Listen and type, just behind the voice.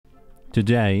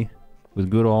today, with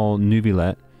good old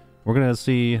Neuvillette, we're gonna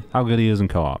see how good he is in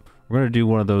co-op. We're gonna do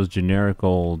one of those generic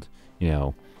old, you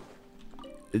know,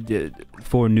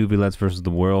 4 Neuvillettes versus the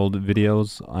world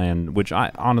videos, and which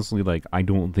I honestly, like, I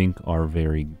don't think are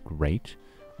very great,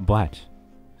 but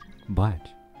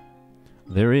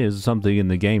there is something in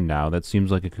the game now that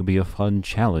seems like it could be a fun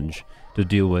challenge to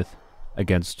deal with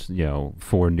against, you know,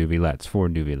 4 Neuvilettes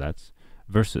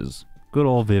versus good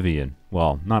old Vivian.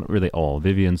 Well, not really all.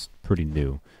 Vivian's pretty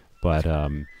new, but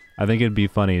I think it'd be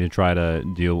funny to try to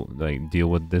deal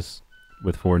with this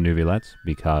with 4 Neuvilettes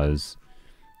because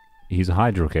he's a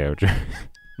Hydro character.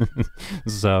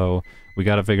 So we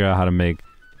got to figure out how to make,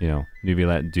 you know,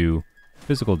 Neuvillette do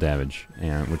physical damage,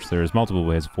 and which there's multiple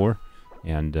ways for,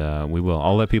 and we will.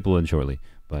 I'll let people in shortly,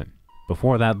 but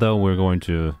before that though, we got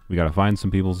to find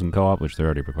some peoples in co-op, which they're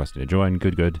already requested to join.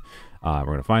 Good. We're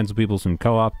gonna find some peoples in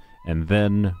co-op, and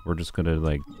then we're just gonna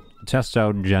like test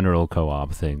out general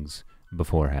co-op things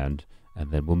beforehand,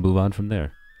 and then we'll move on from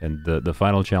there. And the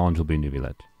final challenge will be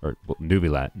Neuvillette, or well,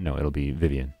 Neuvillette. No, it'll be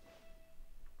Vivian.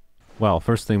 Well,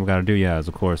 first thing we gotta do, yeah, is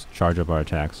of course charge up our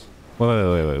attacks.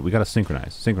 Wait. We gotta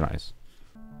synchronize.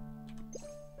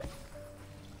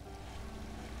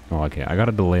 Oh, okay. I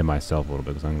gotta delay myself a little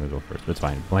bit because I'm gonna go first. But it's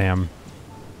fine. Clam.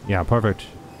 Yeah, perfect.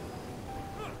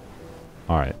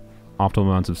 Alright. Optimal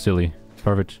amounts of silly.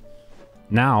 Perfect.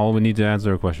 Now we need to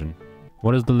answer a question.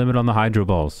 What is the limit on the Hydro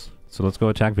Balls? So let's go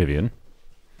attack Vivian.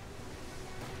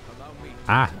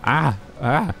 Ah!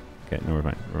 Okay, no, we're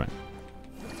fine.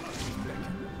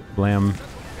 Blam.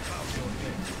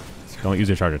 Don't use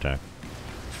your charge attack.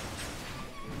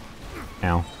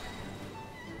 Ow.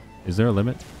 Is there a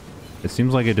limit? It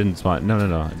seems like it didn't spot.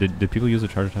 No. Did people use a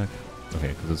charge attack? Okay,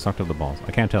 because it sucked up the balls.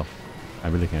 I can't tell. I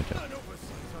really can't tell.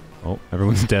 Oh,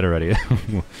 everyone's dead already.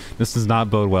 This does not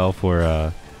bode well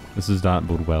for the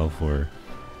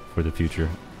future.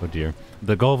 Oh dear.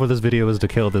 The goal for this video is to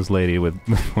kill this lady with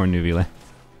more Neuvillettes.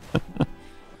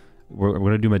 We're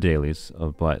gonna do my dailies,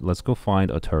 but let's go find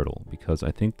a turtle because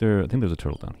I think there's a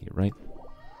turtle down here, right?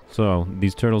 So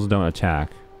these turtles don't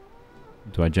attack.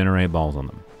 Do I generate balls on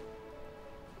them?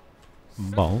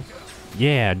 Balls?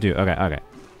 Yeah, dude. Okay.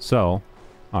 So,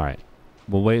 all right.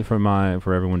 We'll wait for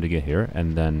everyone to get here,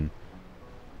 and then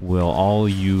we'll all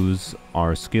use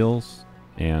our skills.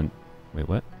 And wait,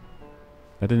 what?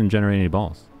 That didn't generate any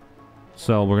balls.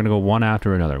 So we're gonna go one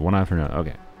after another.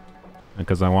 Okay.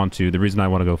 Because the reason I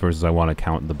want to go first is I want to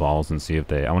count the balls and see if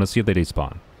they. I want to see if they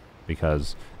despawn,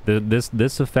 because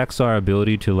this affects our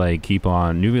ability to like keep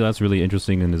on. Neuvilette's really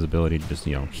interesting in his ability to just,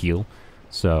 you know, heal.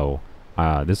 So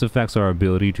this affects our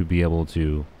ability to be able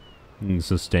to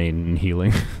sustain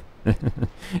healing.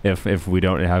 if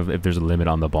there's a limit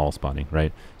on the ball spawning,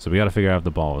 right? So we got to figure out if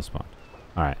the ball is spawned.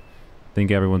 All right,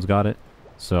 think everyone's got it.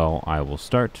 So I will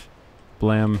start.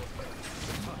 Blam.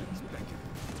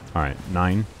 All right,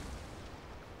 9.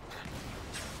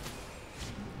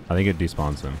 I think it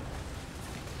despawns them.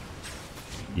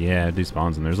 Yeah, it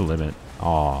despawns them. There's a limit.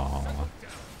 Aww.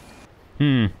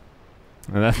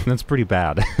 That's pretty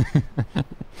bad.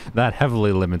 That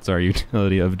heavily limits our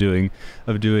utility of doing 4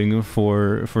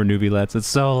 Neuvilettes. It's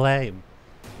so lame.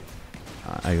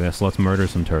 I guess let's murder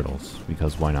some turtles,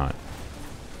 because why not?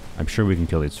 I'm sure we can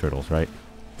kill these turtles, right?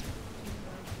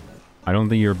 I don't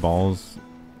think your balls.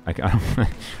 I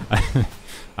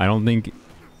don't think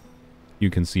you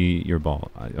can see your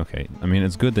ball. Okay, I mean,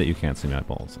 it's good that you can't see my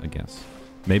balls, I guess.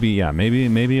 Maybe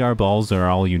our balls are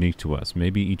all unique to us.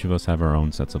 Maybe each of us have our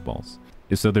own sets of balls.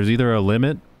 So there's either a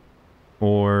limit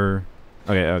or...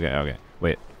 Okay.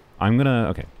 Wait.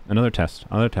 Okay. Another test.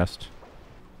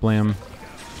 Blam.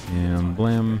 And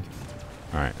blam.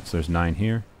 Alright, so there's 9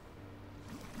 here.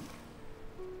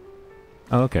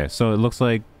 Oh, okay, so it looks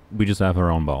like we just have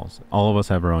our own balls. All of us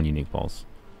have our own unique balls.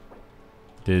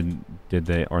 Did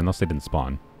they... Or unless they didn't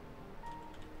spawn.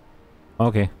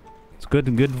 Okay. It's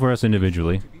good for us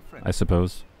individually, I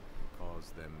suppose.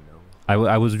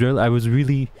 I was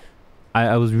really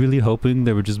hoping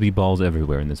there would just be balls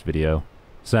everywhere in this video.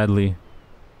 Sadly,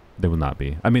 there will not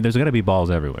be. I mean, there's gonna be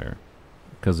balls everywhere,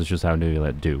 because it's just how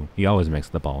Neuvillette do. He always makes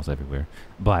the balls everywhere,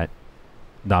 but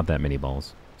not that many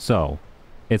balls. So,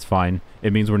 it's fine.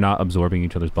 It means we're not absorbing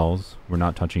each other's balls. We're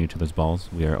not touching each other's balls.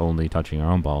 We are only touching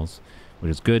our own balls, which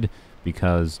is good,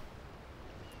 because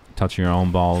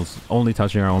only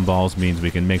touching our own balls means we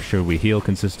can make sure we heal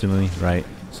consistently, right?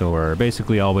 So we're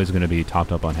basically always going to be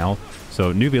topped up on health.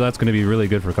 So Neuvillette's going to be really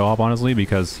good for co-op, honestly,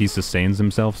 because he sustains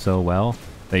himself so well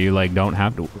that you like don't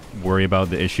have to worry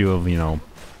about the issue of, you know,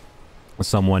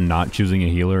 someone not choosing a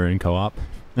healer in co-op.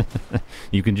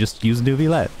 You can just use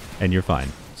Neuvillette and you're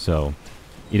fine. So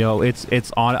You know,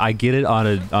 it's on. I get it on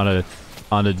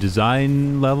a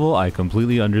design level. I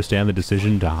completely understand the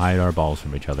decision to hide our balls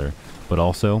from each other, but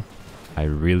also, I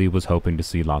really was hoping to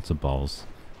see lots of balls.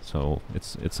 So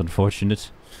it's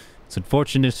unfortunate. It's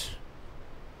unfortunate,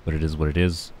 but it is what it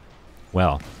is.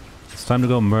 Well, it's time to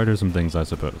go murder some things, I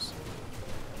suppose.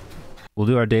 We'll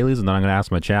do our dailies, and then I'm gonna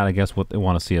ask my chat, I guess, what they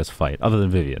want to see us fight, other than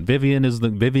Vivian. Vivian is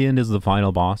the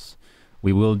final boss.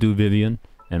 We will do Vivian,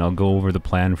 and I'll go over the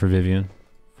plan for Vivian,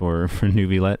 for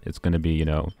Neuvillette. It's gonna be, you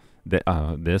know,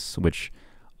 this, which,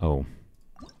 oh,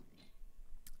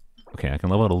 okay, I can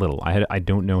level it a little. I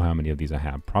don't know how many of these I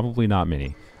have. Probably not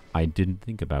many. I didn't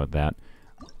think about that.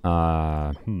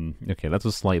 Okay, that's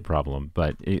a slight problem,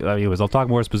 but anyways, I'll talk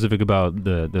more specific about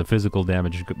the physical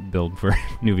damage build for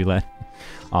Neuvillette.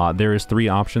 There is 3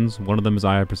 options. One of them is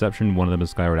Eye of Perception, one of them is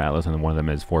Skyward Atlas, and one of them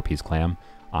is 4-piece Clam.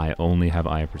 I only have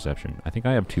Eye of Perception. I think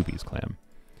I have 2-piece Clam.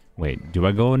 Wait, do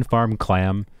I go and farm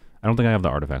Clam? I don't think I have the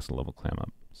artifacts to level Clam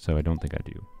up, so I don't think I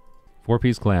do.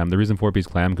 4-piece Clam. The reason 4-piece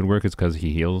Clam could work is because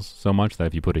he heals so much that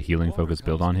if you put a healing focus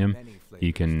build on him,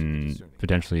 he can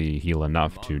potentially heal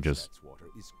enough to just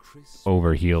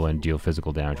over-heal and deal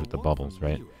physical damage with the bubbles,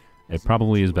 right? It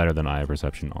probably is better than Eye of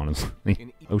Perception,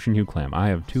 honestly. Ocean Hue Clam. I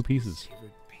have 2 pieces.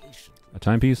 A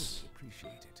timepiece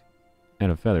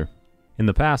and a feather. In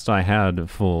the past, I had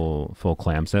full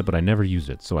Clam set, but I never used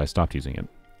it, so I stopped using it.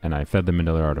 And I fed them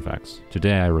into other artifacts.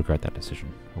 Today, I regret that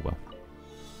decision. Oh well.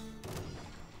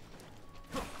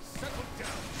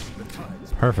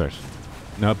 Perfect.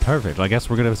 No, perfect. I guess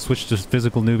we're gonna switch to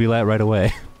physical Neuvillette right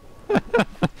away.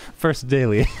 First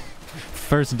daily.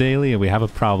 First daily, and we have a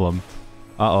problem.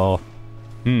 Uh-oh.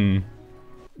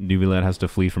 Neuvillette has to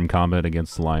flee from combat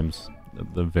against slimes.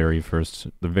 The very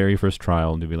first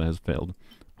trial, Neuvillette has failed.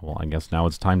 Well, I guess now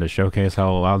it's time to showcase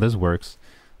how this works.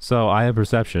 So, Eye of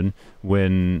Perception,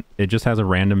 when it just has a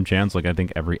random chance, like I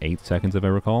think every 8 seconds if I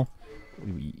recall.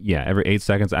 Yeah, every 8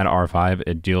 seconds at R5,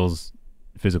 it deals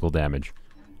physical damage.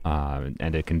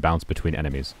 And it can bounce between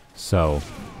enemies. So,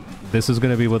 this is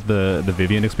going to be what the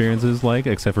Vivian experience is like,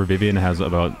 except for Vivian has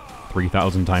about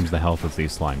 3,000 times the health as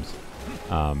these slimes.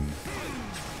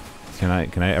 Can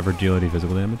I ever deal any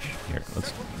physical damage? Here,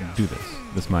 let's do this.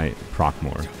 This might proc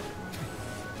more.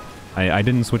 I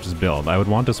didn't switch his build. I would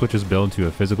want to switch his build to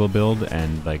a physical build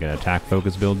and like an attack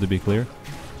focus build to be clear.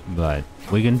 But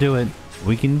we can do it.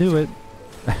 We can do it.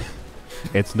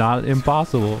 It's not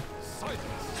impossible.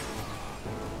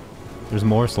 There's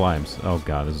more slimes. Oh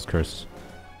god, this is cursed.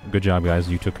 Good job, guys.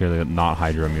 You took care of the not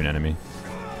Hydro immune enemy.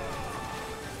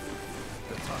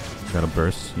 Got a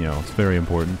burst. You know, it's very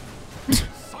important. This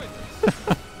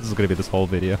is gonna be this whole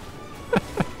video.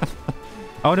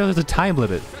 Oh no, there's a time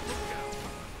limit.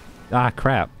 Ah,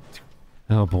 crap.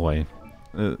 Oh boy.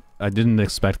 I didn't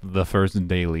expect the first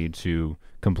daily to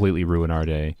completely ruin our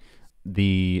day.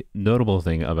 The notable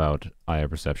thing about Eye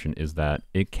of Perception is that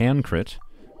it can crit,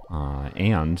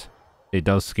 and it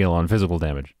does scale on physical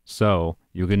damage, so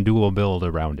you can do a build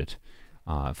around it.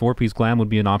 4-piece Clam would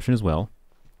be an option as well.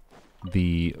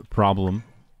 The problem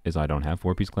is I don't have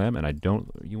 4-piece Clam, and I don't.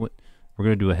 We're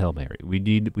gonna do a Hail Mary. We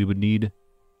would need,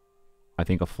 I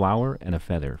think, a flower and a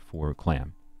feather for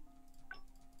Clam.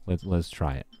 Let's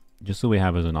try it, just so we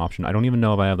have as an option. I don't even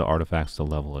know if I have the artifacts to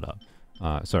level it up.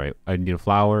 Sorry, I need a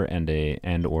flower and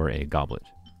or a goblet.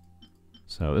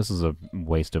 So this is a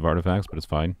waste of artifacts, but it's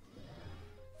fine.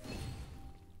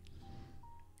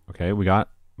 Okay, we got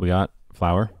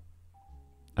flower.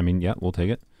 I mean, yeah, we'll take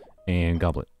it. And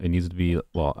goblet. It needs to be,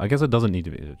 well, I guess it doesn't need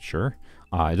to be, sure.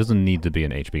 It doesn't need to be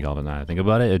an HP goblet now that I think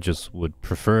about it. It just would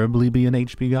preferably be an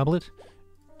HP goblet,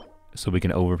 so we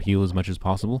can overheal as much as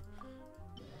possible.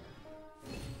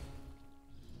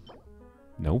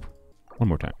 Nope. One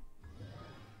more time.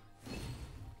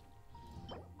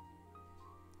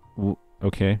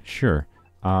 Okay, sure.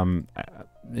 I'll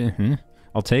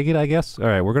take it, I guess. All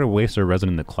right, we're gonna waste our resin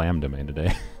in the Clam domain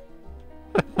today.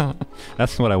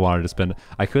 That's what I wanted to spend.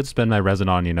 I could spend my resin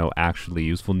on, you know, actually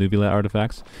useful Neuvillette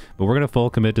artifacts, but we're gonna full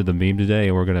commit to the meme today,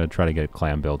 and we're gonna try to get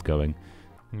Clam build going.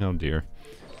 Oh dear,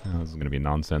 this is gonna be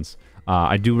nonsense.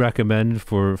 I do recommend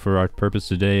for our purpose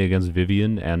today against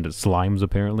Vivian and slimes,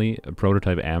 apparently, a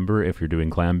prototype Amber if you're doing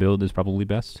Clam build is probably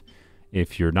best.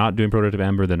 If you're not doing prototype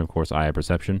Amber, then of course Eye of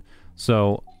Perception.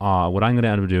 So what I'm going to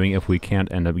end up doing, if we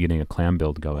can't end up getting a Clam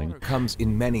build going, comes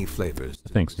in many flavors.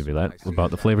 Thanks, Neuvillette,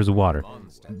 about the flavors of water.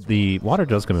 The water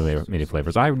does come in many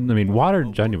flavors. I mean, water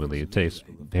genuinely tastes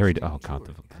very. Oh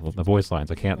god, the voice lines.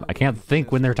 I can't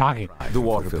think when they're talking. The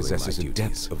water possesses a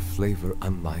depth of flavor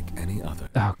unlike any other.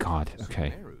 Oh god.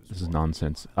 Okay, this is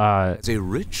nonsense. It's a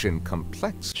rich and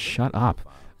complex. Shut up.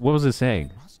 What was it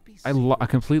saying? I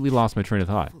completely lost my train of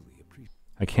thought.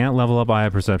 I can't level up Eye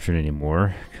of Perception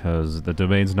anymore, because the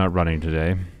domain's not running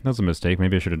today. That's a mistake.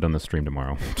 Maybe I should have done the stream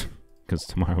tomorrow, because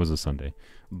tomorrow was a Sunday.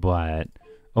 But,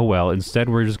 oh well, instead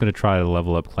we're just going to try to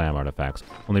level up Clam artifacts.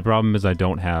 Only problem is I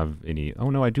don't have any...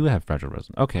 Oh no, I do have Fragile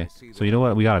Resin. Okay, so you know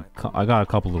what? I got a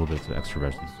couple little bits of extra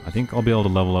resin. I think I'll be able to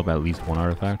level up at least one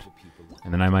artifact.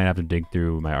 And then I might have to dig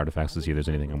through my artifacts to see if there's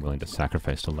anything I'm willing to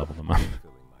sacrifice to level them up.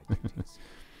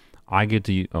 I get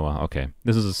to... Oh, well, okay.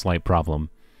 This is a slight problem.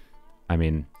 I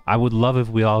mean, I would love if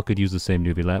we all could use the same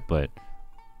Neuvillette, but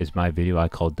it's my video I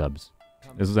call dubs.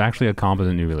 This is actually a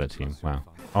competent Neuvillette team. Wow.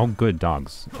 Oh, good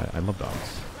dogs. I love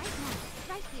dogs.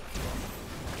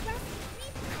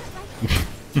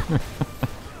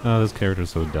 Oh, this character's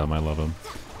so dumb. I love him.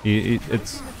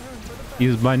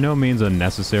 He's by no means a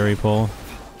necessary pull,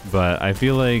 but I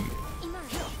feel like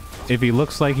if he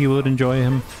looks like you would enjoy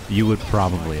him, you would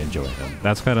probably enjoy him.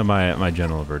 That's kind of my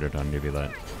general verdict on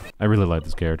Neuvillette. I really like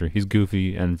this character. He's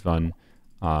goofy and fun.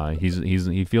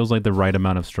 He feels like the right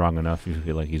amount of strong enough. You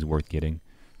feel like he's worth getting.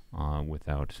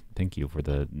 Without... Thank you for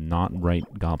the not right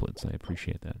goblets. I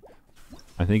appreciate that.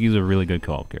 I think he's a really good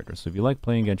co-op character. So if you like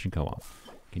playing Genshin co-op,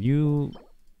 can you...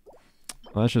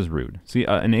 Well, that's just rude. See,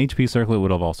 an HP circlet would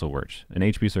have also worked. An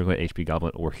HP circlet, HP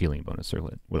goblet, or healing bonus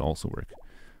circlet would also work.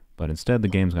 But instead, the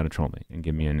game's got to troll me and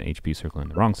give me an HP circlet in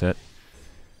the wrong set.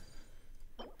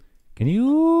 Can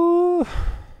you...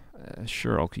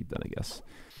 sure, I'll keep that, I guess.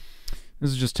 This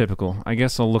is just typical. I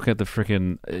guess I'll look at the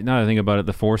frickin'... Now that I think about it,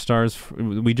 the 4 stars...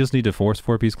 We just need to force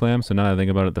 4-piece Clam, so now that I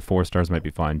think about it, the 4 stars might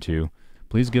be fine, too.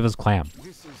 Please give us Clam.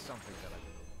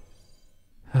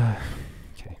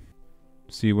 Okay.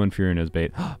 See when Furion is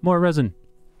bait. More resin!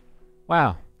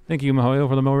 Wow. Thank you, Mahoyo,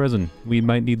 for the more resin. We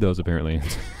might need those, apparently.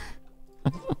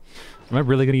 Am I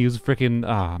really gonna use frickin'...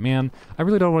 Ah, man. I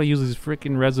really don't want to use these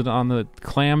frickin' resin on the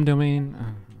Clam domain.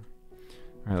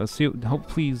 Alright, let's see.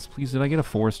 Please, did I get a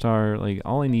 4-star? Like,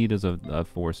 all I need is a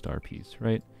 4-star piece,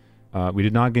 right? We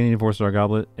did not get any 4-star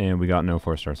goblet, and we got no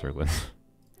 4-star circlets.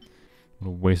 What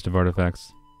a waste of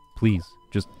artifacts. Please,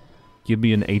 just give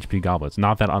me an HP goblet. It's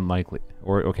not that unlikely.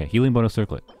 Or, okay, healing bonus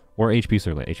circlet. Or HP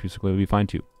circlet. HP circlet would be fine,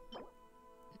 too.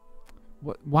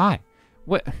 What? Why?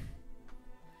 What?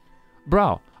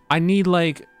 Bro, I need,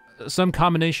 like... some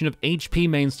combination of HP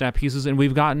main stat pieces, and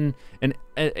we've gotten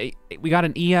we got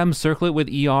an EM circlet with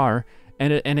ER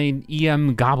and an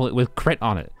EM goblet with crit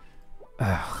on it.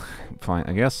 Ugh, fine,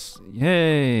 I guess.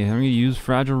 Yay! I'm gonna use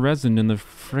fragile resin in the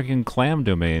freaking Clam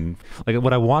domain. Like,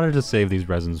 what I wanted to save these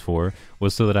resins for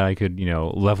was so that I could, you know,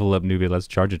 level up Neuvilette's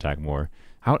charge attack more.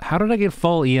 How did I get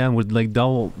full EM with like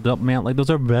double man? Like,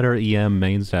 those are better EM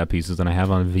main stat pieces than I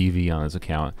have on VV on this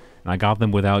account, and I got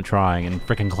them without trying in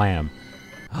freaking Clam.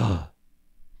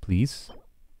 Please?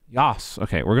 Yas.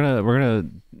 Okay, we're gonna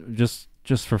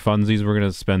just for funsies, we're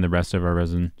gonna spend the rest of our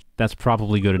resin. That's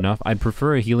probably good enough. I'd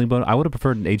prefer a healing bonus. I would have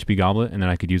preferred an HP goblet, and then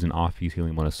I could use an off-piece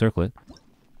healing bonus circlet.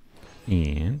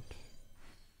 And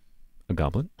a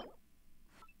goblet.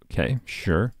 Okay,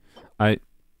 sure.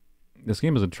 This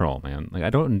game is a troll, man. Like, I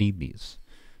don't need these.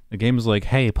 The game is like,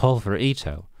 hey, pull for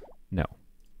Ito. No.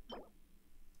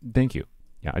 Thank you.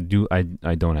 Yeah,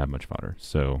 I don't have much fodder,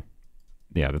 so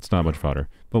yeah, that's not much fodder.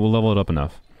 But we'll level it up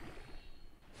enough.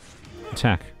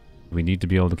 Attack. We need to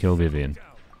be able to kill Vivian.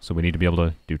 So we need to be able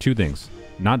to do 2 things.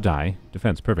 Not die.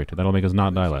 Defense, perfect. That'll make us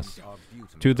not die less.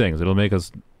 2 things. It'll make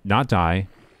us not die,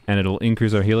 and it'll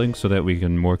increase our healing so that we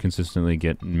can more consistently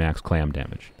get max Clam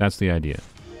damage. That's the idea.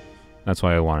 That's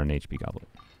why I want an HP goblet.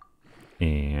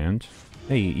 And...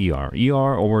 hey, ER.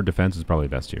 ER or defense is probably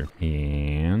best here.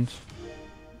 And...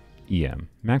 EM.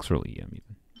 Max roll EM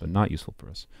even. But not useful for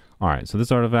us. Alright, so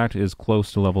this artifact is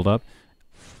close to leveled up.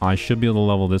 I should be able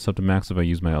to level this up to max if I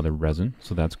use my other resin,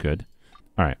 so that's good.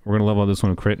 Alright, we're going to level up this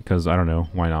one with crit, because I don't know,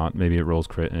 why not? Maybe it rolls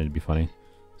crit and it'd be funny.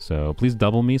 So please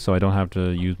double me so I don't have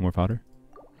to use more fodder.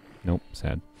 Nope,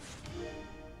 sad.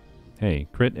 Hey,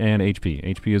 crit and HP.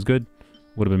 HP is good.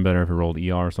 Would have been better if it rolled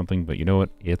ER or something, but you know what?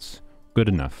 It's good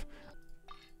enough.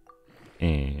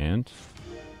 And...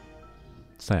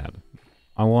 sad.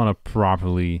 I want to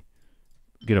properly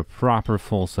get a proper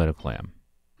full set of Clam.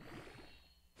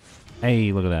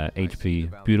 Hey, look at that.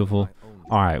 HP. Beautiful.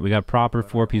 Alright, we got proper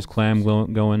 4-piece Clam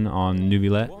going on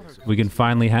Neuvillette. We can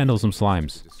finally handle some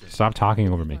slimes. Stop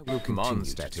talking over me. Oh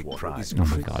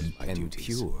my god.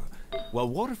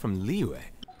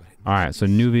 Alright, so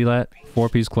Neuvillette,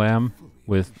 4-piece Clam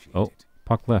with... oh,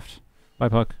 Puck left. Bye,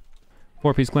 Puck.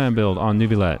 4-piece Clam build on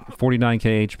Neuvillette.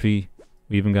 49k HP.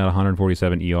 We even got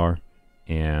 147 ER.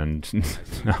 And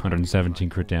 117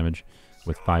 crit damage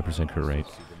with 5% crit rate.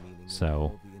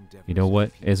 So, you know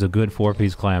what? It's a good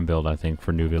 4-piece Clam build, I think,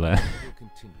 for Neuvillette.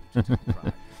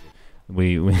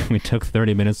 We took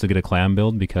 30 minutes to get a Clam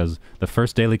build because the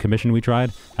first daily commission we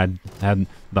tried had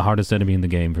the hardest enemy in the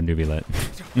game for Neuvillette.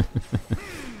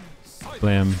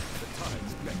 Clam.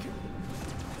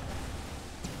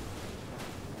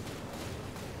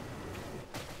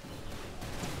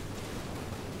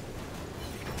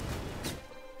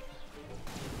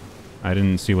 I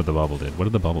didn't see what the bubble did. What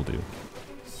did the bubble do?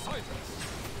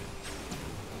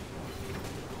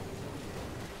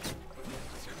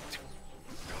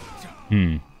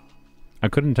 I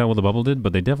couldn't tell what the bubble did,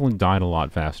 but they definitely died a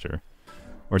lot faster.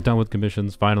 We're done with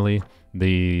commissions, finally.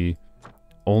 The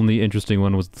only interesting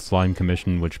one was the slime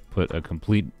commission, which put a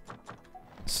complete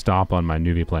stop on my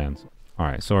Neuvie plans.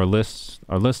 Alright, so our list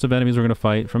of enemies we're going to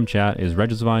fight from chat is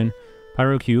Regisvine,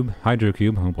 Pyro Cube, Hydro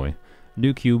Cube, oh boy,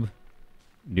 New Cube,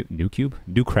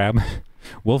 New Crab,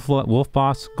 Wolf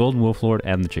Boss, Golden Wolflord,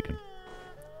 and the Chicken.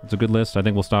 It's a good list. I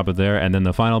think we'll stop it there, and then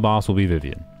the final boss will be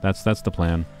Vivian. That's the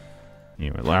plan.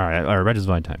 Anyway, alright,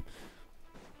 Regisvine time.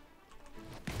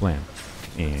 Blam.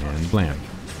 And blam.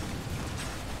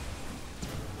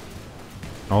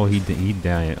 Oh, he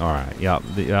died. Alright, yeah.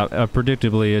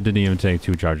 Predictably, it didn't even take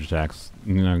 2 charge attacks.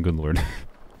 Good lord.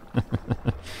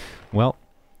 Well,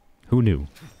 who knew?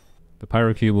 The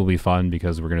Pyro Cube will be fun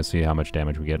because we're going to see how much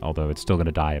damage we get, although it's still going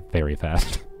to die very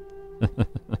fast.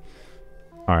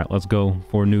 Alright, let's go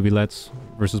for Neuvilettes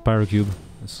versus Pyro Cube.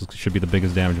 This should be the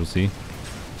biggest damage we'll see.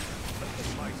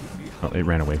 Oh, it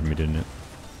ran away from me, didn't it?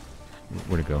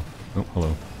 Where'd it go? Oh,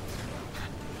 hello.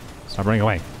 Stop running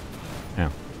away.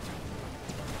 Ow.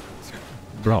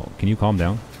 Bro, can you calm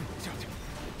down?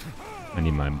 I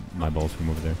need my balls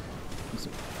from over there.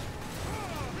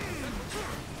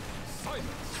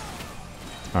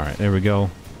 Alright, there we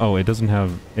go. Oh, it doesn't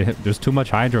have... there's too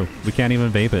much hydro. We can't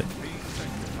even vape it.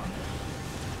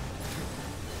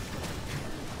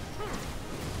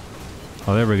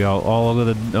 Oh, there we go. All of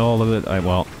it.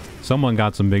 Well, someone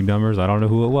got some big numbers. I don't know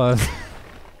who it was.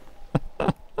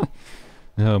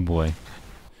 Oh boy.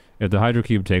 If the Hydro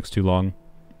Cube takes too long,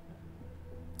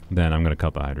 then I'm going to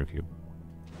cut the Hydro Cube.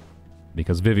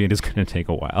 Because Vivian is going to take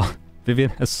a while. Vivian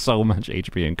has so much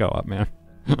HP in co-op, man.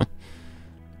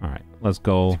 Alright, let's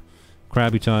go.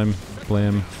 Krabby time.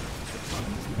 Blam.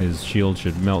 His shield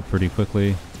should melt pretty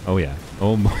quickly. Oh yeah.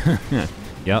 Oh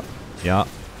yep. Yep.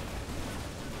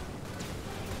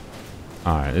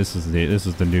 Alright, this is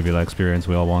the Neuvillette experience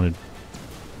we all wanted.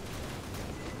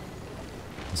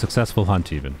 A successful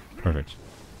hunt even. Perfect.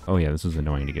 Oh yeah, this is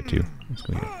annoying to get to. Let's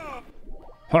go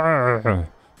here.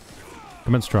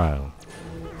 Commence trial.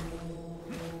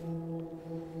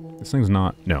 This thing's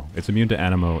not... No, it's immune to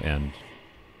Animo and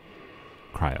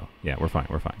Cryo. Yeah, we're fine,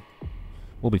 we're fine.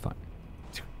 We'll be fine.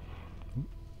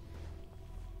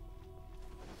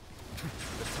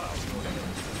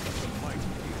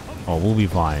 Oh, we'll be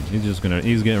fine. He's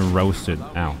getting roasted.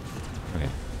 Ow. Okay.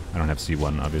 I don't have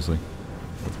C1, obviously.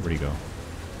 Where'd he go?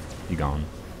 He gone.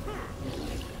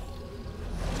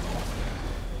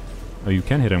 Oh, you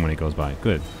can hit him when he goes by.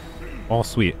 Good. All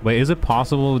sweet. Wait, is it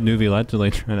possible with Neuvillette to,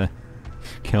 like, try to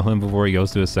kill him before he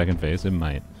goes to his second phase? It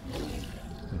might.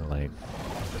 Like...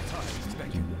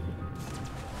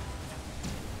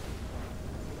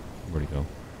 Where'd he go?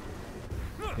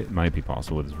 It might be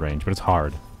possible with his range, but it's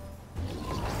hard.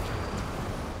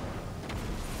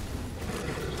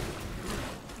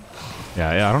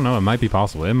 Yeah, I don't know. It might be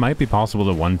possible. It might be possible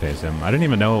to one-phase him. I didn't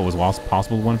even know it was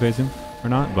possible to one-phase him or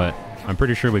not, but I'm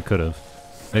pretty sure we could have.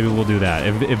 Maybe we'll do that.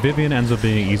 If Vivian ends up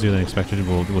being easier than expected,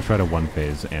 we'll try to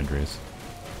one-phase Andrius.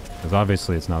 Because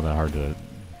obviously it's not that hard to...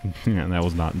 that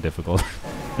was not difficult.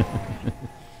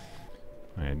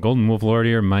 Alright, Golden Wolflord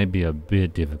here might be a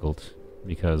bit difficult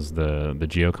because the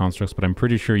Geo constructs, but I'm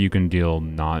pretty sure you can deal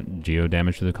not Geo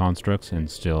damage to the constructs and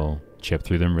still chip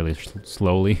through them really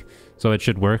slowly. So it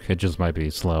should work, it just might be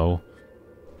slow.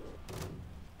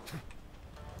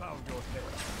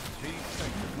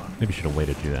 Maybe should have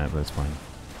waited to do that, but it's fine.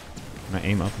 Can I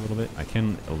aim up a little bit? I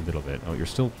can a little bit. Oh, you're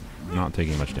still not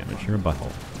taking much damage. You're a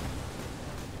butthole.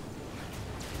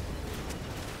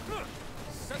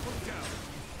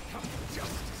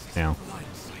 Now.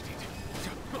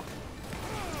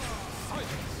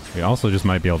 We also just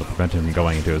might be able to prevent him from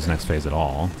going into his next phase at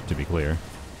all, to be clear.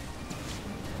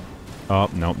 Oh,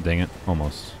 nope, dang it.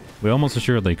 Almost. We almost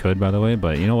assuredly could, by the way,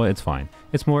 but you know what? It's fine.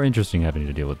 It's more interesting having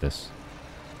to deal with this.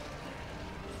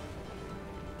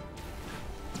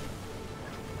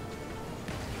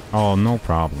 Oh, no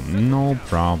problem. No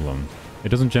problem. It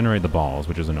doesn't generate the balls,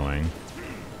 which is annoying.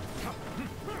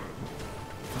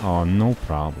 Oh, no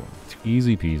problem.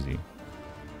 Easy peasy.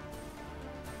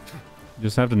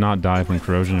 Just have to not die from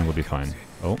corrosion and we'll be fine.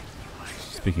 Oh,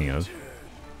 speaking of.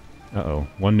 Uh-oh.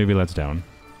 One Neuvilette's down.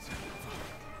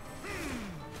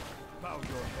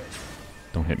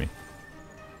 Don't hit me.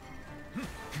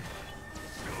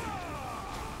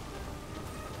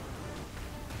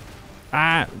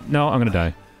 Ah! No, I'm gonna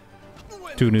die.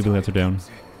 2 Neuvillettes are down.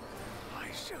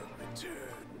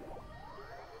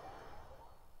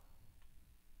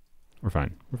 We're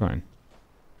fine. We're fine.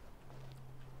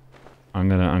 I'm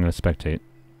gonna spectate.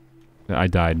 I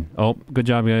died. Oh, good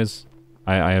job, guys.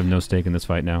 I have no stake in this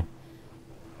fight now.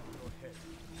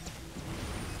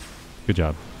 Good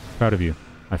job. Proud of you.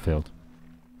 I failed.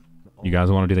 You guys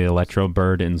want to do the Electro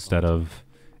Bird instead of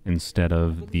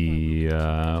the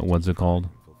what's it called?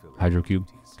 Hydro Cube?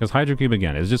 Because Hydro Cube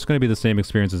again is just going to be the same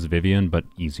experience as Vivian, but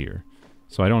easier.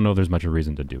 So I don't know if there's much of a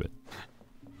reason to do it.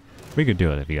 We could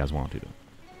do it if you guys want to.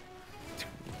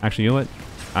 Actually, you know what?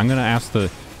 I'm gonna ask the...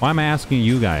 Why am I asking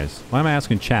you guys? Why am I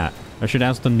asking chat? I should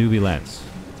ask the Neuvilettes.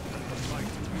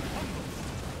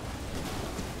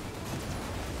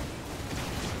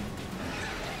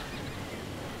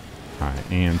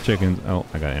 Alright, and chickens... Oh,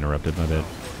 I got interrupted, my bad.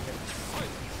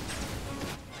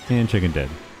 And chicken dead.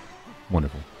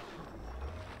 Wonderful.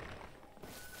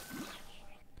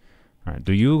 Alright,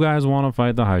 do you guys want to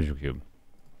fight the Hydro Cube?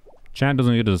 Chat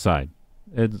doesn't get to decide.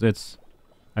 It's...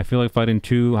 I feel like fighting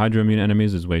 2 Hydro Immune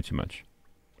enemies is way too much.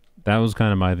 That was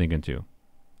kind of my thinking too.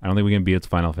 I don't think we can beat its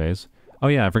final phase. Oh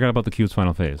yeah, I forgot about the cube's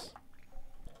final phase.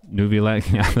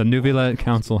 Neuvillette, yeah, the Neuvillette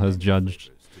Council has judged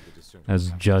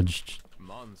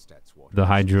the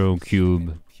Hydro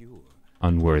Cube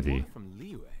unworthy.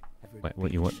 Wait,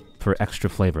 what you want? For extra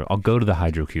flavor, I'll go to the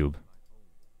Hydro Cube.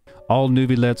 All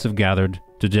Neuvillettes have gathered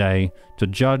today to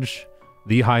judge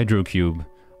the Hydro Cube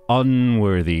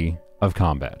unworthy of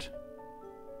combat.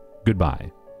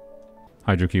 Goodbye.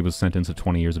 Hydro Cube was sentenced to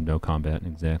 20 years of no combat.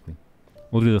 Exactly.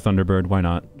 We'll do the Thunderbird. Why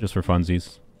not? Just for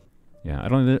funsies. Yeah,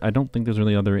 I don't think there's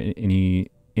really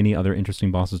any other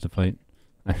interesting bosses to fight.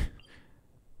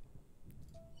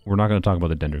 We're not going to talk about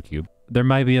the Dendro Cube. There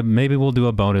might be maybe we'll do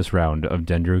a bonus round of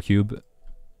Dendro Cube.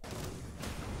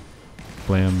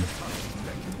 Clam.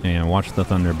 And watch the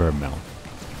Thunderbird melt.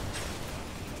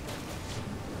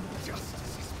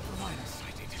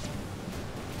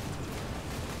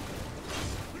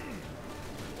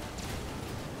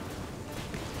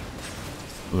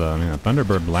 I mean, a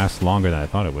Thunderbird lasts longer than I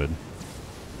thought it would.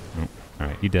 Oh,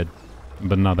 alright, he did.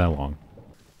 But not that long.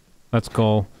 Let's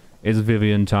go. It's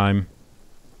Vivian time.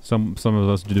 Some of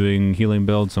us doing healing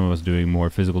builds, some of us doing more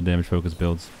physical damage focused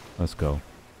builds. Let's go.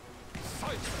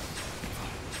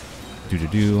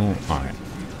 Alright.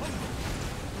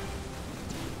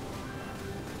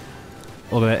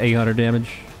 Look at that 800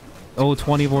 damage. Oh,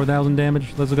 24,000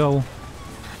 damage. Let's go.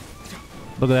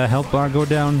 Look at that health bar go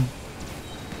down.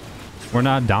 We're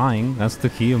not dying. That's the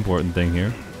key important thing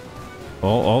here.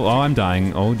 Oh, I'm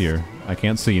dying. Oh dear. I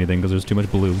can't see anything because there's too much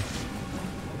blue.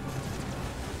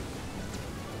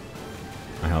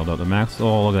 I held up the max.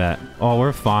 Oh, look at that. Oh,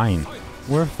 we're fine.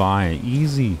 We're fine.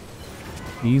 Easy.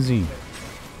 Easy.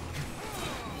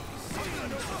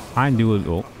 I knew it.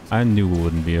 Oh, I knew it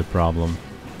wouldn't be a problem.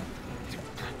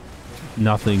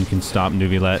 Nothing can stop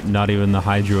Neuvillette. Not even the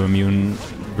Hydro Immune,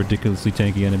 ridiculously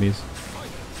tanky enemies.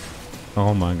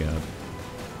 Oh my god.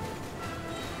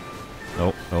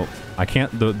 Oh. I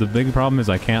can't... The big problem is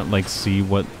I can't, like, see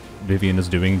what Vivian is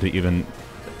doing to even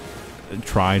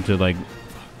try to, like,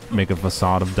 make a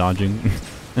facade of dodging.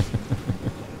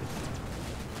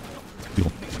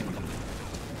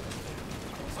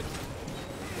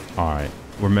 Alright.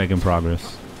 We're making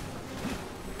progress.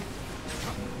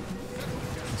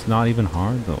 It's not even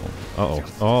hard, though. Uh-oh.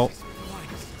 Oh.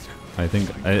 I think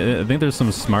there's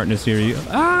some smartness here.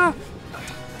 Ah!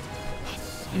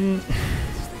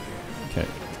 Okay.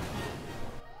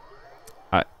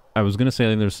 I was gonna say I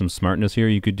think there's some smartness here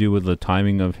you could do with the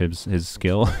timing of his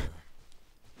skill.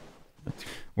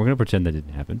 We're gonna pretend that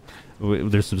didn't happen.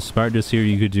 There's some smartness here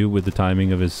you could do with the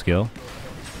timing of his skill,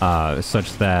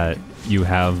 such that you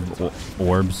have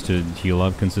orbs to heal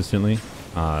up consistently.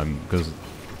 Because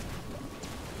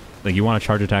like you want to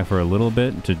charge attack for a little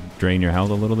bit to drain your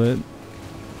health a little bit,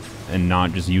 and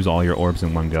not just use all your orbs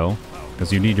in one go.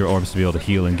 Because you need your orbs to be able to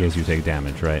heal in case you take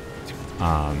damage, right?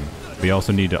 But you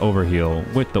also need to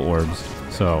overheal with the orbs.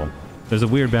 So there's a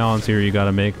weird balance here you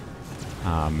gotta make.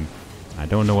 I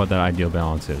don't know what that ideal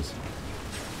balance is.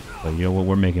 But you know what?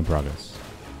 We're making progress.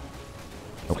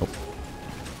 Oh.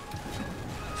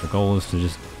 The goal is to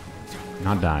just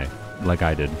not die like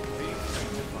I did.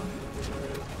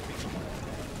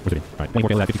 We're doing. Alright,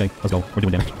 24k left, 50k. Let's go. We're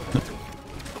doing damage.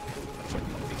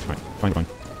 Alright, fine.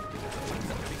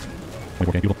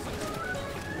 24k, beautiful.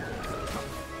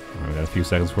 Alright, we got a few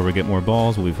seconds before we get more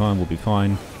balls. We'll be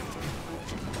fine.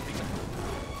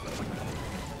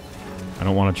 I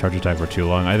don't want to charge attack for too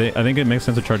long. I think it makes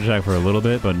sense to charge attack for a little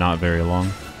bit, but not very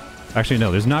long. Actually,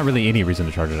 no, there's not really any reason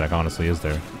to charge attack, honestly, is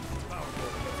there?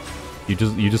 You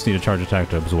just need to charge attack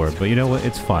to absorb. But you know what?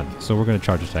 It's fun, so we're going to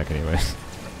charge attack anyways.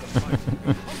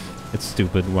 It's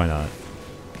stupid. Why not?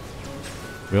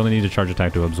 We only need to charge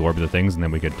attack to absorb the things, and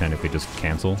then we could technically just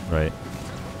cancel, right?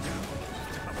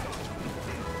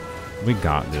 We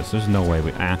got this. There's no way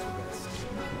we... We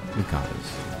got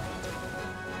this.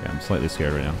 Yeah, I'm slightly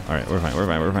scared right now. Alright, we're fine, we're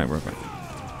fine, we're fine, we're fine.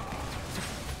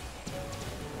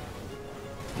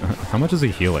 How much is he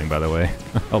healing, by the way?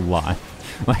 A lot.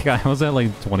 Like, I was at like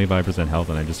 25% health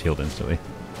and I just healed instantly.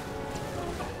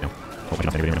 No.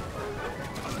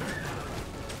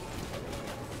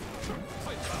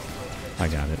 I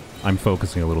got it. I'm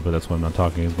focusing a little bit, that's why I'm not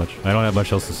talking as much. I don't have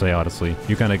much else to say, honestly.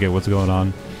 You kind of get what's going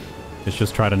on. It's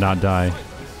just try to not die.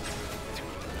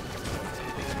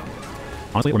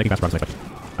 Honestly, we're making fast progress.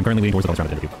 I'm currently leaning towards the bonus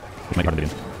round of Dendro Cube, which might be hard to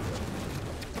Vivian.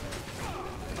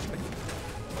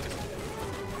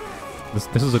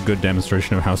 This is a good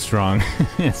demonstration of how strong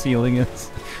his healing is.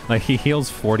 Like, he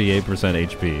heals 48%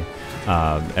 HP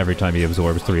every time he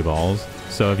absorbs 3 balls.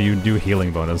 So if you do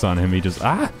healing bonus on him, he just...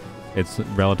 It's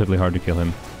relatively hard to kill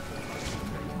him.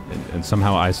 And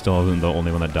somehow I still wasn't the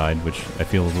only one that died, which I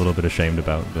feel a little bit ashamed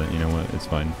about, but you know what? It's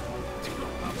fine.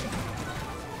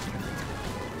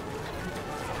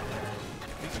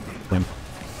 Clam.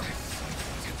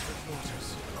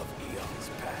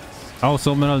 Oh,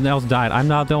 someone else died. I'm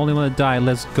not the only one that died.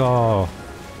 Let's go.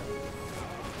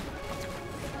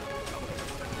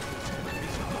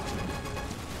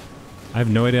 I have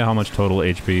no idea how much total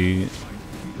HP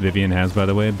Vivian has, by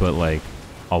the way, but like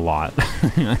a lot.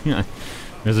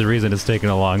 There's a reason it's taken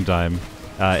a long time.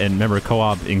 And remember,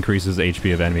 co-op increases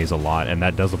HP of enemies a lot, and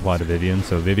that does apply to Vivian.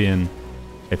 So Vivian,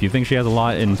 if you think she has a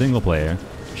lot in single player,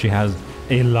 she has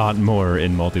a lot more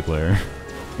in multiplayer.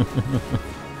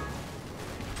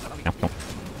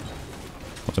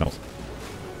 What's else?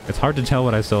 It's hard to tell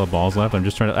when I still have balls left. I'm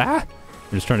just trying to I'm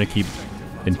just trying to keep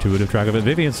intuitive track of it.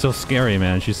 Vivian's still scary,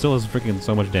 man. She still has freaking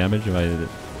so much damage.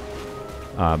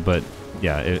 But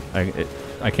yeah,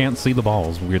 I can't see the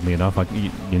balls, weirdly enough. Like,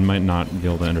 you might not be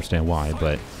able to understand why,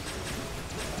 but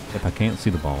if I can't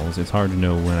see the balls, it's hard to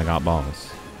know when I got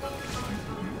balls.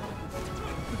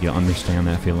 You understand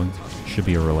that feeling? Should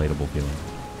be a relatable feeling.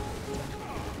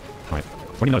 Alright.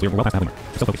 20 minutes here, we're well past half an hour.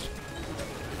 We're still focused.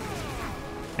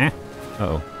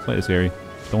 Uh-oh. Slightly scary.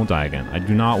 Don't die again. I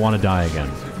do not want to die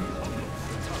again.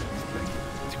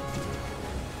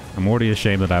 I'm already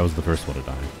ashamed that I was the first one to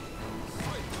die.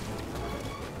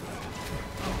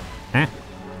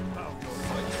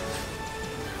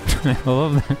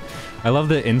 I love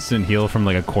the instant heal from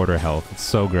like a quarter health. It's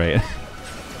so great.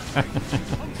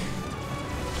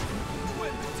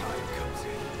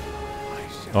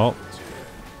 Oh.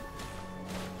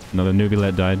 Another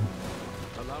Neuvillette died.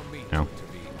 Ow.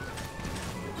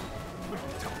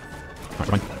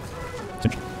 Alright,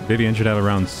 Vivian should have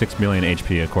around 6 million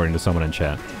HP according to someone in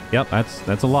chat. Yep,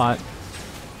 that's a lot.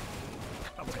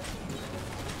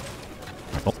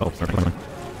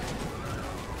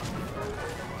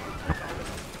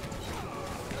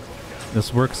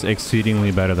 This works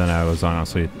exceedingly better than I was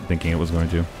honestly thinking it was going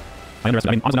to. I mean,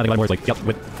 honestly, now the like, yep,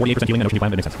 with 48% healing and no HP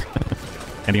plan, it makes sense.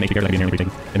 And being HP carry, like being retake,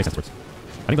 it makes sense towards.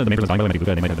 I think the main person is dying, they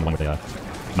might have been the one with a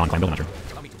non-climb build, I'm not sure.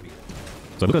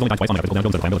 So Luca's only died twice on the physical down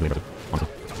build, so the climb build is really impressive,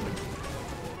 honestly.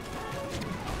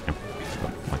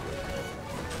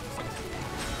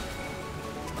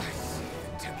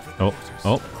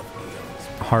 Oh.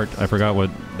 Heart, I forgot what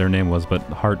their name was, but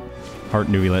Heart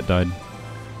Neuvillette died.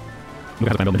 Luca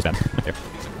has a climb build, and just bad. There.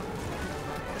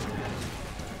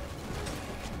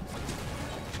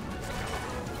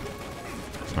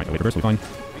 Alright, no way to reverse, we're fine.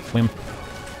 Clam.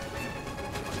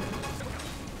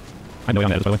 I know on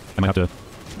the edit, by the way. I might have to...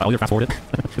 I'll either fast forward it.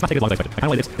 It's not taking as long as I expected. I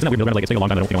kind of like this. Isn't that weird? Like, it's taking a long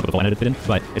time. I don't think I want to put the full edit in,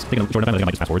 but it's taking a short time. I think I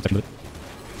might just fast forward section of it.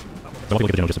 So I want people to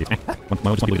get the general gist of these. I just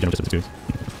want people to get the general gist of this too.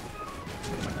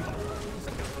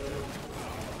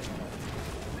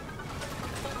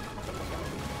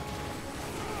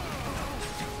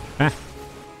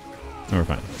 Oh, we're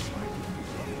fine.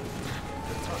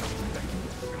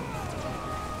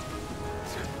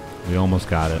 We almost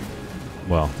got it.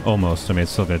 Well, almost. I mean,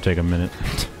 it's still going to take a minute.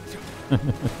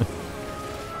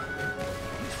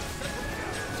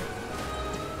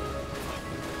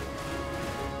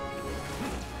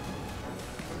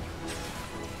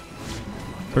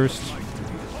 First,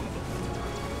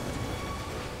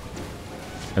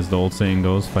 as the old saying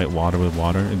goes, fight water with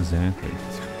water. Exactly.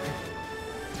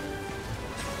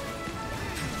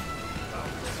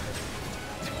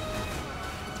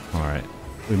 Alright.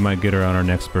 We might get her on our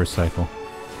next burst cycle.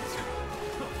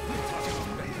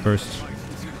 First.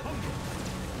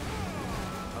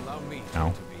 Ow.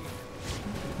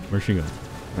 Where'd she go?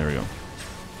 There we go.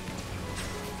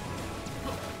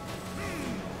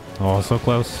 Oh, so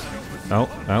close. Oh,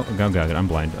 got it. I'm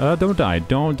blind. Don't die.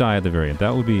 Don't die at the very end.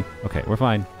 That would be... Okay, we're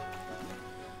fine.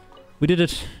 We did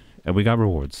it. And we got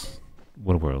rewards.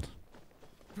 What a world.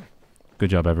 Good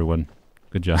job, everyone.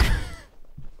 Good job.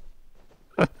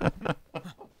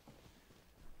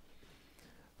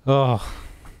 Oh.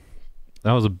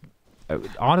 That was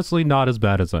honestly not as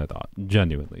bad as I thought.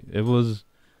 Genuinely. It was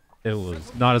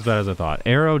not as bad as I thought.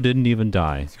 Arrow didn't even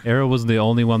die. Arrow was the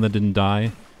only one that didn't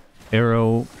die.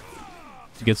 Arrow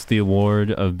gets the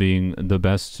award of being the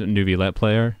best Neuvilette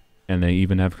player, and they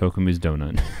even have Kokomi's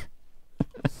donut.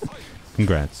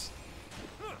 Congrats.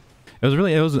 It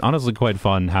was honestly quite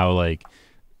fun how, like,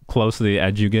 close to the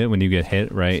edge you get when you get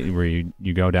hit, right? Where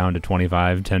you go down to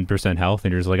 25, 10% health,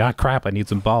 and you're just like, ah, crap, I need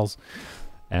some balls.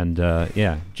 And,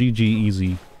 yeah, GG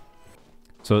easy.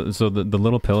 So the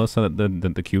little pillow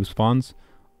that the cube spawns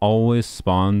always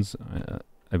spawns,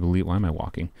 I believe, why am I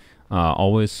walking?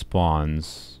 Always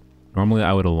spawns, normally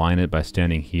I would align it by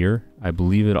standing here. I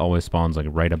believe it always spawns like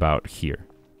right about here,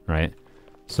 right?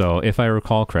 So if I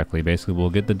recall correctly, basically we'll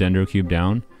get the Dendro cube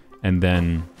down, and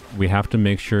then we have to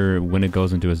make sure when it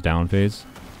goes into its down phase,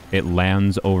 it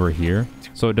lands over here.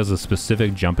 So it does a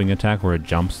specific jumping attack where it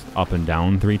jumps up and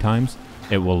down 3 times.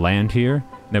 It will land here,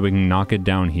 then we can knock it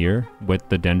down here with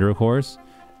the Dendro cores,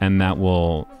 and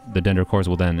the Dendro cores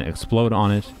will then explode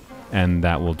on it, and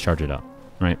that will charge it up,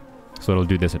 right? So it'll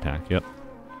do this attack, yep.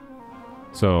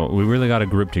 So we really got to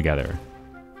group together.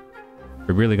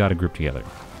 We really got to group together.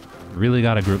 Really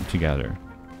got to group together.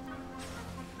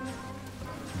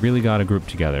 Really got to group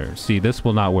together. See, this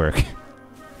will not work.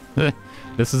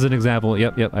 This is an example.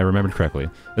 Yep, I remembered correctly.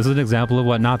 This is an example of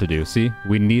what not to do. See,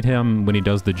 we need him when he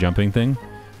does the jumping thing.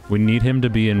 We need him to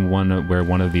be in where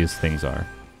one of these things are.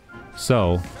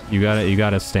 So you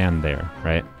gotta stand there,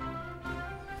 right?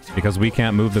 Because we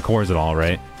can't move the cores at all,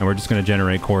 right? And we're just gonna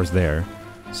generate cores there.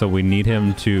 So we need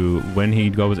him to, when he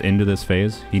goes into this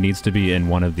phase, he needs to be in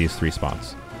one of these 3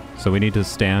 spots. So we need to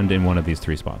stand in one of these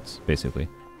 3 spots, basically.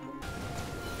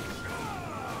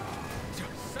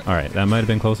 Alright, that might have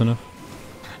been close enough.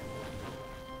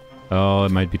 Oh,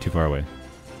 it might be too far away.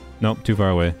 Nope, too far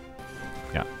away.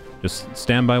 Yeah, just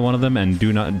stand by one of them and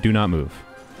do not move.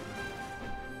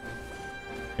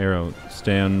 Arrow,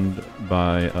 stand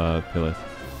by Pillith.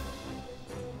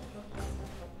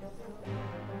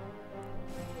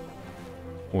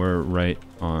 Or right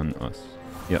on us.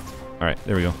 Yep. Alright,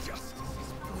 there we go.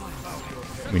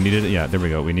 We needed it, yeah, there we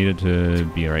go. We needed to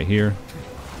be right here.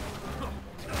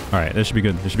 Alright, this should be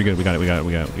good. This should be good. We got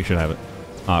it. We should have it.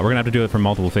 We're gonna have to do it for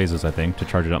multiple phases, I think, to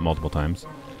charge it up multiple times.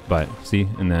 But, see?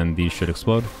 And then these should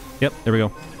explode. Yep, there we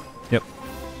go. Yep.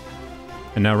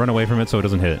 And now run away from it so it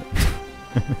doesn't hit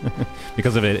it.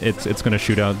 Because of it, it's gonna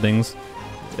shoot out things.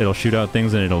 It'll shoot out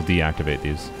things and it'll deactivate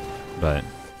these. But...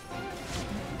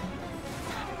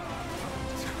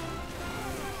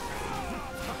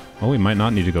 oh, we might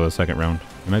not need to go a second round.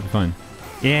 It might be fine.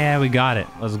 Yeah, we got it.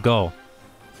 Let's go.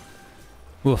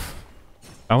 Oof.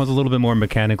 That was a little bit more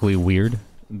mechanically weird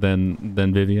than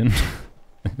Vivian.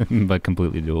 But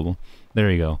completely doable. There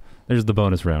you go. There's the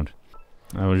bonus round.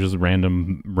 That was just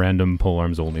random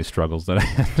polearms only struggles that I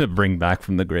had to bring back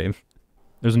from the grave.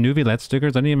 There's Neuvilettes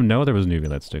stickers? I didn't even know there was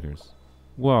Neuvilettes stickers.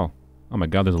 Whoa. Oh my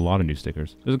god, there's a lot of new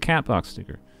stickers. There's a cat box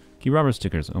sticker. Key rubber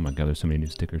stickers. Oh my god, there's so many new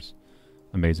stickers.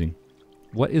 Amazing.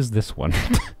 What is this one?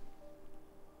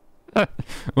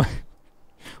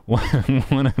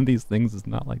 One of these things is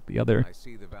not like the other.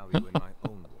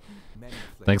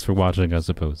 Thanks for watching, I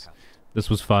suppose. This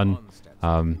was fun.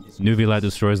 Neuvillette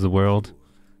destroys the world.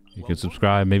 You can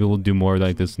subscribe. Maybe we'll do more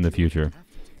like this in the future.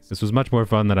 This was much more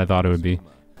fun than I thought it would be.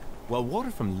 While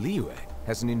water from Liyue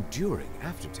has an enduring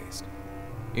aftertaste.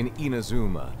 In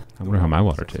Inazuma, I wonder how my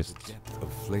water tastes. Depth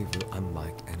of flavor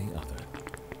unlike any other.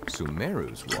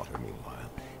 Sumeru's water,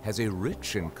 meanwhile, has a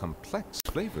rich and complex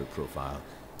flavor profile.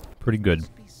 Pretty good.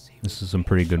 This is some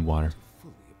pretty good water.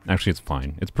 Actually, it's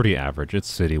fine. It's pretty average. It's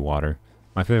city water.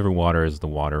 My favorite water is the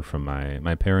water from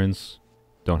my parents.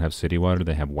 Don't have city water.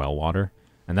 They have well water.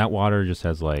 And that water just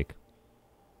has like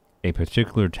a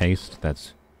particular taste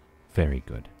that's very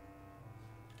good.